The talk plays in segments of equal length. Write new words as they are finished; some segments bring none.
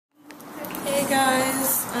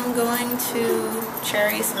guys, I'm going to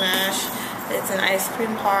Cherry Smash. It's an ice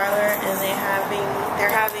cream parlor, and they're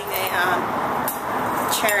having a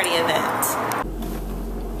charity event.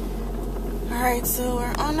 All right, so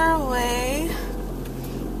we're on our way.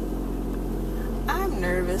 I'm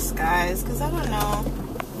nervous, guys, because I don't know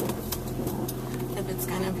if it's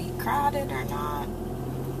gonna be crowded or not.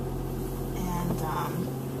 And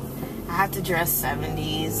I have to dress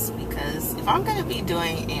 70s because if I'm gonna be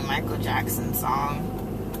doing a Michael Jackson song,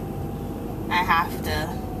 I have to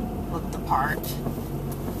look the part.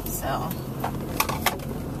 So,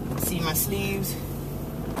 see my sleeves.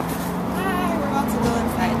 Hi, we're about to go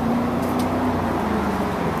inside.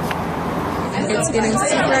 It's getting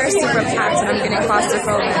super packed and I'm getting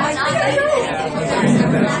claustrophobic.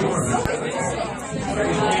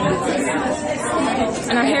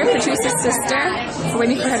 And I'm here with Patrice's sister,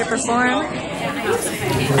 waiting for her to perform.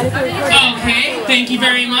 Okay, thank you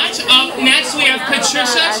very much. Up next we have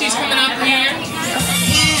Patricia. She's coming up here.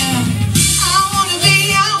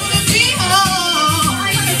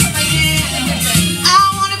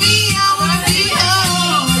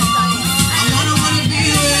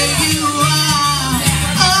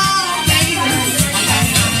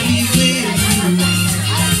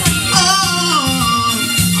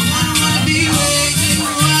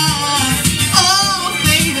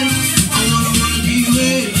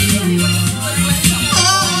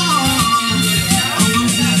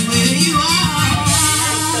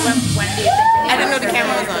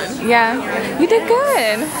 Yeah, you did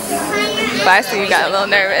good. But I see you got a little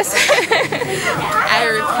nervous. I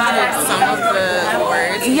repeated some of the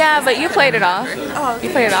words. Yeah, but you played it off. Oh, okay.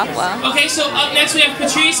 You played it off well. Okay, so up next we have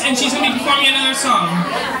Patrice, and she's going to be performing another song.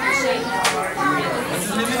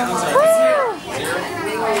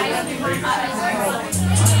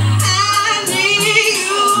 I need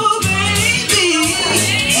you, baby,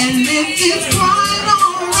 and if it's quite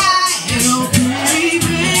alright, oh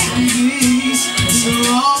baby, so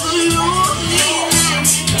all the lonely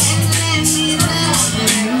nights, and let me love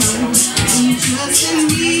you, and trust in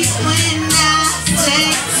me when I say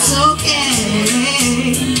it's okay.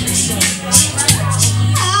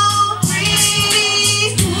 Oh,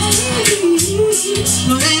 pretty,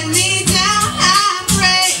 don't let me down, I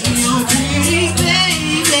pray, oh pretty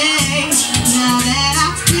baby, now that I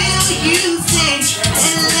feel you say,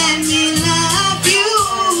 and let me love you,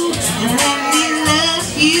 and let me love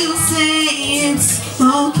you, say it's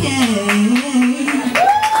okay.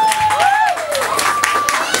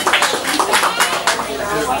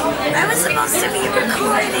 I was supposed to be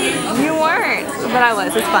recording. You weren't, but I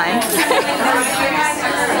was. It's fine.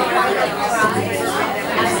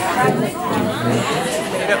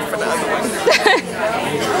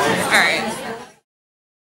 Alright.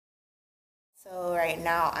 So right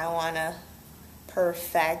now I want to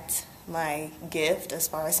perfect my gift as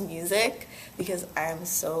far as music because I'm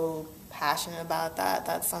so passionate about that.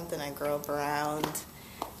 That's something I grew up around,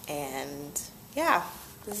 and yeah,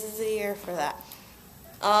 this is the year for that.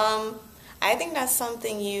 I think that's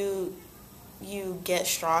something you get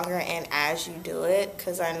stronger in as you do it,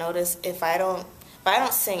 because I notice if I don't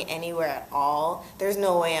sing anywhere at all, there's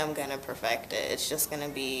no way I'm gonna perfect it. It's just gonna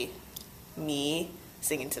be me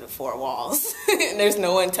singing to the four walls. And there's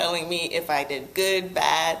no one telling me if I did good,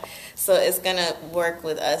 bad. So it's gonna work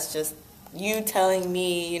with us, just you telling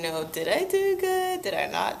me, you know, did I do good? Did I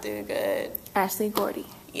not do good? Ashley Gordy.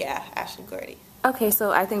 Yeah, Ashley Gordy. Okay,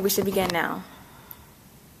 so I think we should begin now.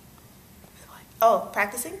 Oh,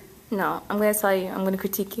 practicing? No, I'm going to tell you. I'm going to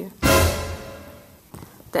critique you.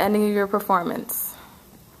 The ending of your performance.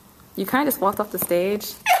 You kind of just walked off the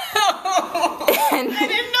stage. And I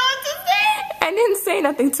didn't know what to say. And didn't say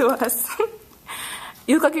nothing to us.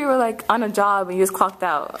 You look like you were like on a job and you just clocked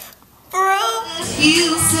out. Bro,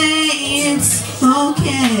 you say it's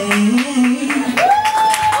okay.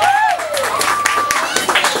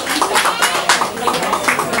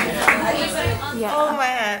 Yeah. oh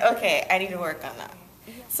man, okay, I need to work on that.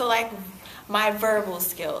 So like my verbal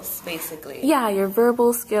skills, basically. Yeah, your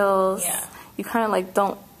verbal skills. Yeah. You kind of like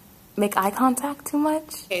don't make eye contact too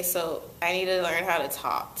much. Okay, so I need to learn how to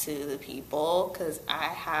talk to the people because I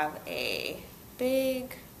have a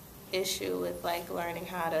big issue with like learning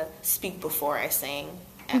how to speak before I sing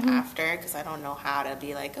and after, because I don't know how to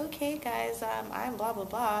be like, okay guys, I'm blah blah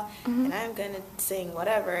blah and I'm gonna sing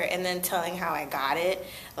whatever, and then telling how I got it.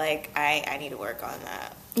 Like I need to work on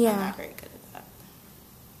that. Yeah. I'm not very good at that.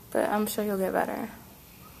 But I'm sure you'll get better.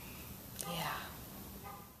 Yeah.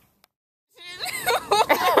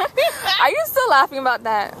 Are you still laughing about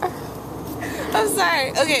that? I'm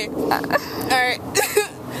sorry. Okay. Alright.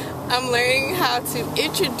 I'm learning how to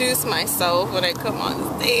introduce myself when I come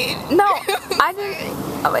on stage. No,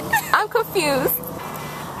 I'm confused.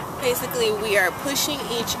 Basically, we are pushing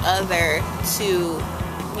each other to,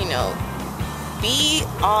 you know, be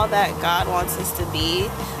all that God wants us to be,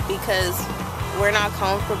 because we're not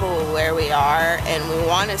comfortable with where we are and we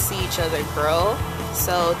want to see each other grow.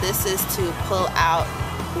 So this is to pull out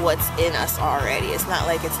what's in us already. It's not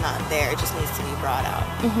like it's not there, it just needs to be brought out.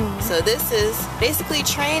 So this is basically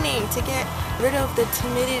training to get rid of the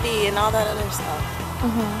timidity and all that other stuff.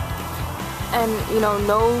 And you know,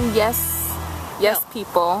 no yes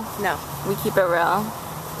people. No. We keep it real.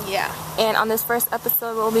 Yeah. And on this first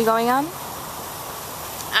episode, what will be going on?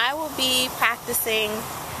 I will be practicing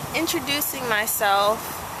introducing myself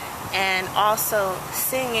and also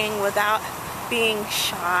singing without being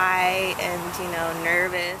shy and, you know,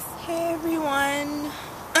 nervous. Hey everyone.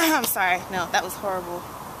 I'm sorry. No, that was horrible.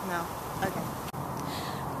 No. Okay.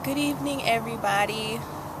 Good evening, everybody.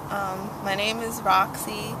 My name is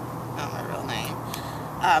Roxy. Not my real name.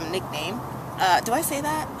 Nickname. Do I say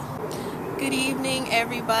that? Good evening,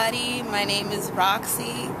 everybody. My name is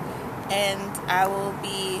Roxy, and I will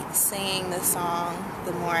be singing the song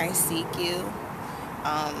 "The More I Seek You."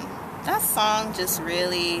 That song just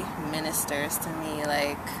really ministers to me.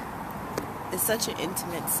 Like, it's such an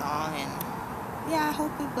intimate song, and yeah, I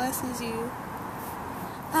hope it blesses you.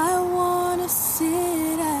 I wanna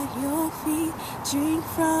sit at your feet, drink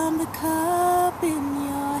from the cup in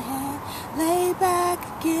your hand, lay back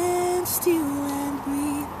against you and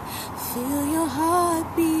breathe, feel your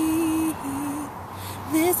heartbeat.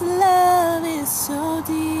 This love is so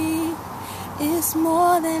deep, it's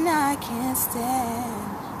more than I can stand.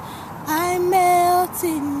 I melt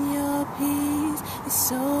in your peace, it's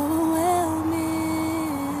so overwhelming.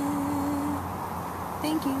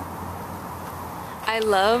 Thank you. I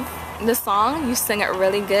love the song. You sing it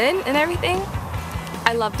really good and everything.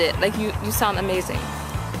 I loved it. Like, you sound amazing.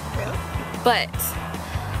 Really? But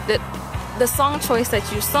the song choice that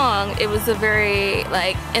you sung, it was a very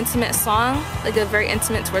like intimate song, like a very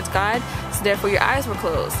intimate towards God. So therefore your eyes were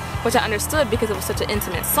closed, which I understood because it was such an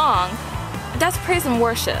intimate song. That's praise and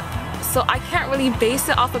worship. So I can't really base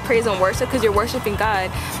it off of praise and worship because you're worshiping God.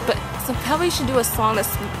 But so probably you should do a song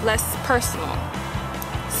that's less personal,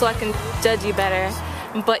 so I can judge you better.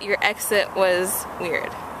 But your exit was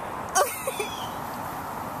weird.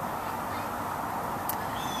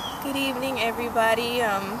 Good evening, everybody.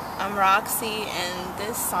 I'm Roxy, and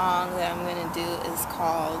this song that I'm gonna do is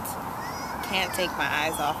called "Can't Take My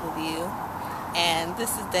Eyes Off of You," and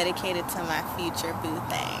this is dedicated to my future boo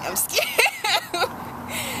thing. I'm scared.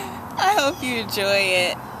 I hope you enjoy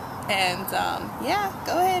it, and yeah,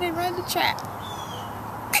 go ahead and run the track.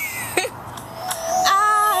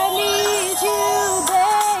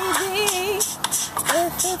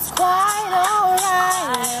 If it's quite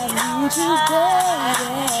alright, I need you,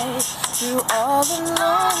 baby, through all the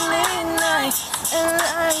lonely nights, and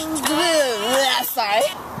I'm good. Sorry,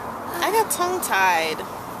 I got tongue-tied.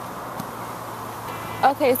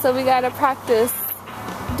 Okay, so we gotta practice.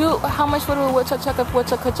 Do how much wood would woodchuck chuck if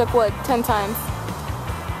woodchuck could chuck wood 10 times?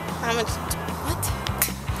 How much? What?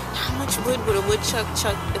 How much wood would a woodchuck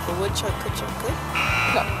chuck if a woodchuck could chuck wood?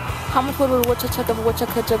 No. How much wood would a woodchuck chuck if a woodchuck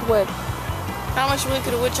could chuck wood? How much wood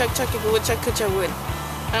could a woodchuck chuck if a woodchuck could chuck wood?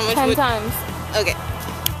 How much 10 wood? times. Okay.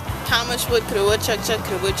 How much wood could a woodchuck chuck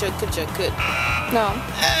if a woodchuck could chuck wood? No.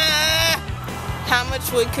 How much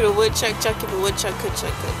wood could a woodchuck chuck if a woodchuck could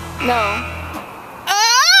chuck wood? No.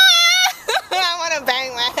 I want to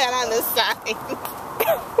bang my head on the side.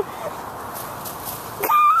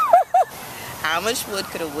 How much wood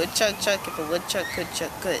could a woodchuck chuck if a woodchuck could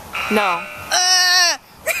chuck wood? No.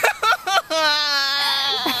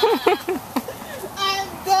 I'm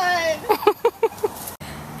done.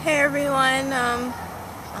 Hey everyone, no.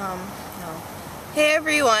 Hey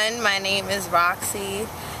everyone, my name is Roxy,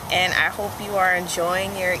 and I hope you are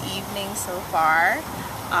enjoying your evening so far.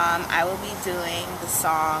 I will be doing the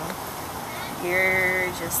song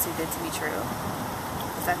 "You're Just Too Good to Be True."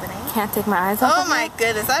 Is that the name? Can't take my eyes off. Oh my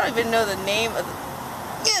goodness, I don't even know the name of the...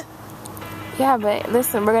 Yeah, but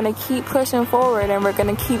listen, we're gonna keep pushing forward and we're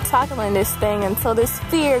gonna keep tackling this thing until this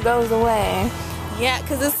fear goes away. Yeah,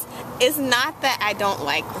 because it's not that I don't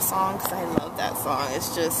like the song, because I love that song.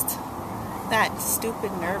 It's just that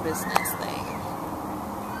stupid nervousness thing.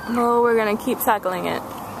 Well, we're gonna keep tackling it.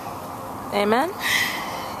 Amen?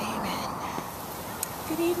 Amen.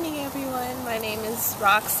 Good evening, everyone. My name is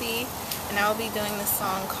Roxy, and I will be doing this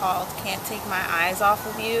song called "Can't Take My Eyes Off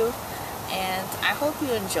of You." And I hope you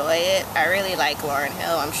enjoy it. I really like Lauryn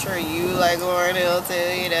Hill. I'm sure you like Lauryn Hill too,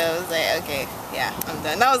 you know. It's like, okay, yeah, I'm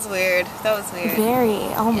done. That was weird. That was weird.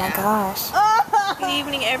 Very. Oh my gosh. Good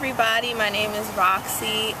evening, everybody. My name is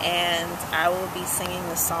Roxy, and I will be singing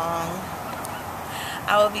the song.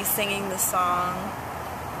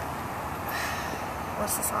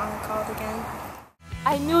 What's the song called again?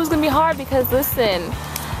 I knew it was gonna be hard because listen,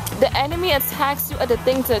 the enemy attacks you at the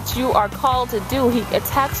things that you are called to do. He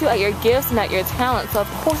attacks you at your gifts and at your talents. So of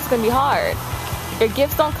course it's gonna be hard. Your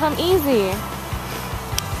gifts don't come easy.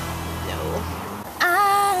 No.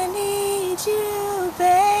 I need you,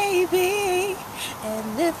 baby.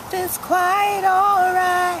 And if it's quite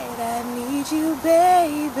alright, I need you,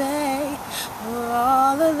 baby. For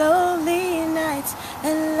all the lonely nights,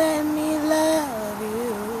 and let me love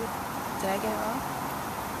you. Did I get it wrong?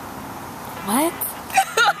 What?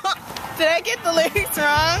 Did I get the lyrics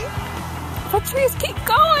wrong? Patrice, keep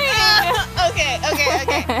going. Okay.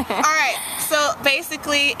 Alright, so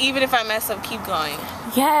basically, even if I mess up, keep going.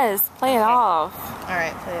 Yes, play it off.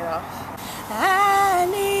 Alright, play it off. I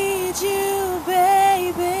need you,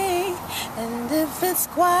 baby, and if it's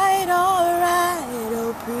quite alright,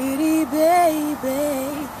 oh pretty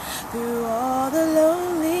baby, through all the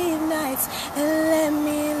lonely nights, and let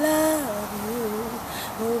me love you.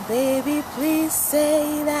 Oh baby, please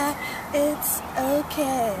say that it's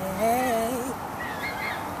okay.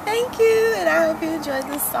 Thank you, and I hope you enjoyed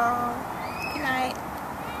this song. Good night.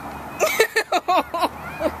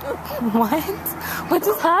 What? What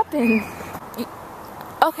just happened?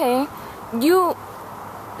 Okay,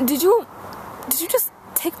 did you just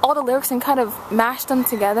take all the lyrics and kind of mash them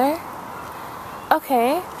together?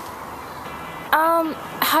 Okay.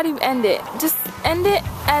 How do you end it? Just end it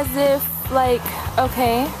as if like,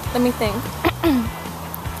 okay, let me think.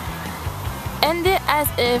 End it as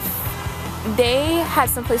if they had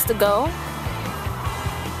someplace to go,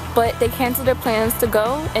 but they canceled their plans to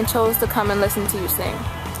go and chose to come and listen to you sing.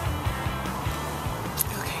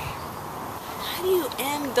 How do you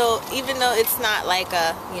end though, even though it's not like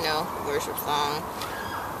a, worship song?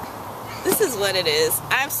 This is what it is.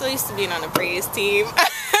 I'm so used to being on the praise team.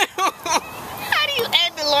 How do you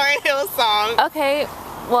end the Lauryn Hill song? Okay,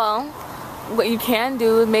 well, what you can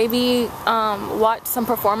do is maybe watch some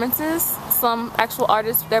performances, some actual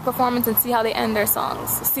artists, their performance, and see how they end their songs.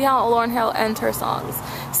 See how Lauryn Hill ends her songs.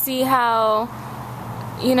 See how,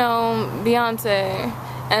 Beyonce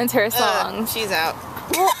ends her songs. She's out.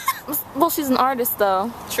 Well, she's an artist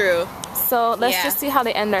though. True. So let's just see how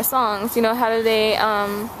they end their songs. How do they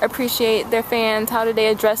appreciate their fans? How do they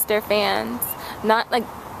address their fans? Not like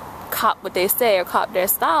cop what they say or cop their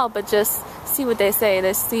style, but just see what they say.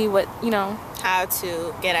 Let's see what, How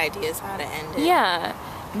to get ideas how to end it. Yeah.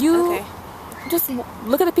 You just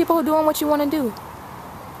look at the people who are doing what you want to do.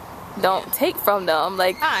 Don't take from them.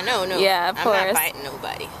 Like, no. Yeah, of course. I'm not fighting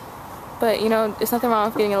nobody. But, there's nothing wrong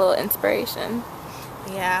with getting a little inspiration.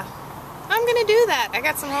 Yeah. I'm gonna do that. I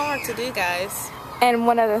got some homework to do, guys. And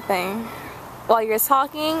one other thing. While you're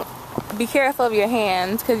talking, be careful of your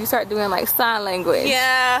hands because you start doing like sign language.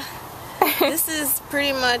 Yeah. This is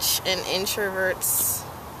pretty much an introvert's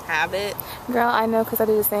habit. Girl, I know because I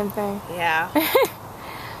do the same thing. Yeah.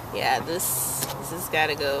 Yeah, this has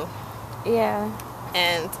gotta go. Yeah.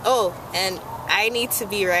 And I need to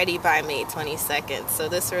be ready by May 22nd, so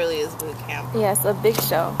this really is boot camp. Yes, a big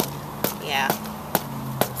show. Yeah.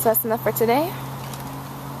 So that's enough for today?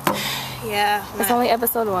 Yeah. It's only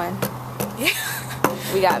episode 1. Yeah.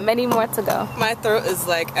 We got many more to go. My throat is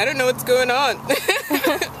like, I don't know what's going on.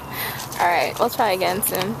 Alright, we'll try again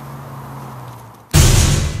soon.